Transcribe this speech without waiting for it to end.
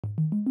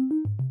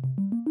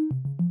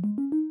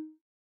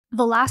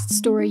The last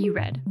story you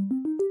read,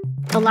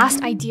 the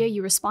last idea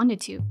you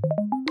responded to,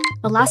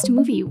 the last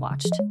movie you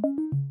watched,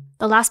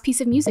 the last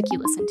piece of music you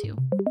listened to.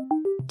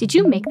 Did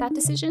you make that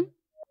decision?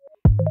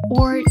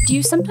 Or do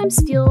you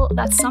sometimes feel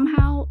that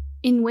somehow,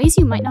 in ways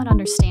you might not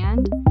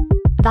understand,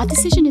 that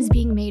decision is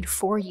being made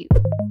for you?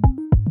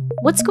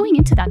 What's going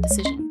into that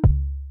decision?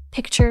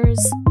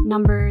 Pictures,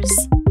 numbers,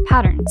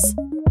 patterns,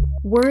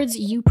 words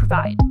you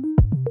provide,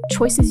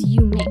 choices you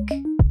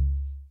make.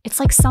 It's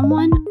like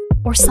someone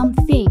or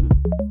something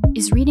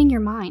is reading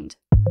your mind,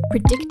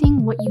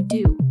 predicting what you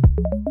do,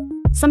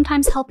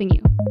 sometimes helping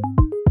you,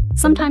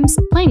 sometimes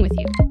playing with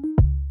you,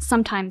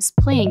 sometimes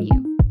playing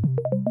you.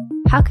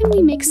 How can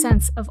we make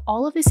sense of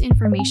all of this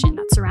information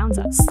that surrounds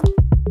us?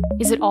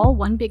 Is it all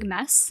one big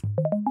mess?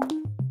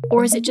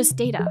 Or is it just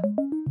data?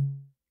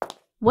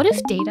 What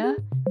if data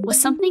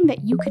was something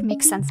that you could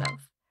make sense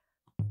of?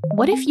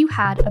 What if you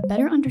had a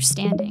better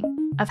understanding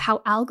of how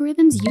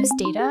algorithms use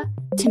data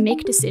to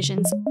make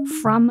decisions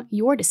from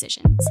your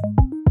decisions?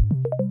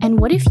 And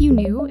what if you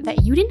knew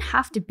that you didn't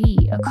have to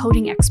be a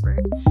coding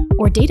expert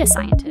or data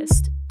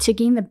scientist to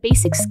gain the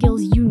basic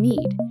skills you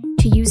need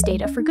to use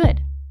data for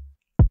good?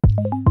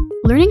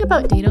 Learning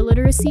about data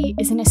literacy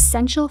is an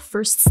essential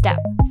first step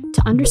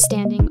to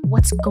understanding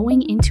what's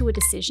going into a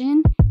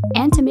decision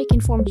and to make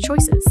informed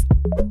choices.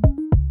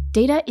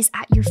 Data is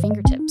at your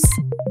fingertips.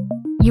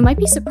 You might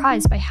be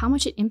surprised by how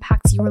much it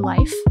impacts your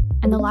life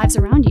and the lives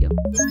around you.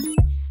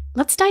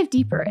 Let's dive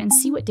deeper and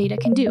see what data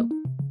can do.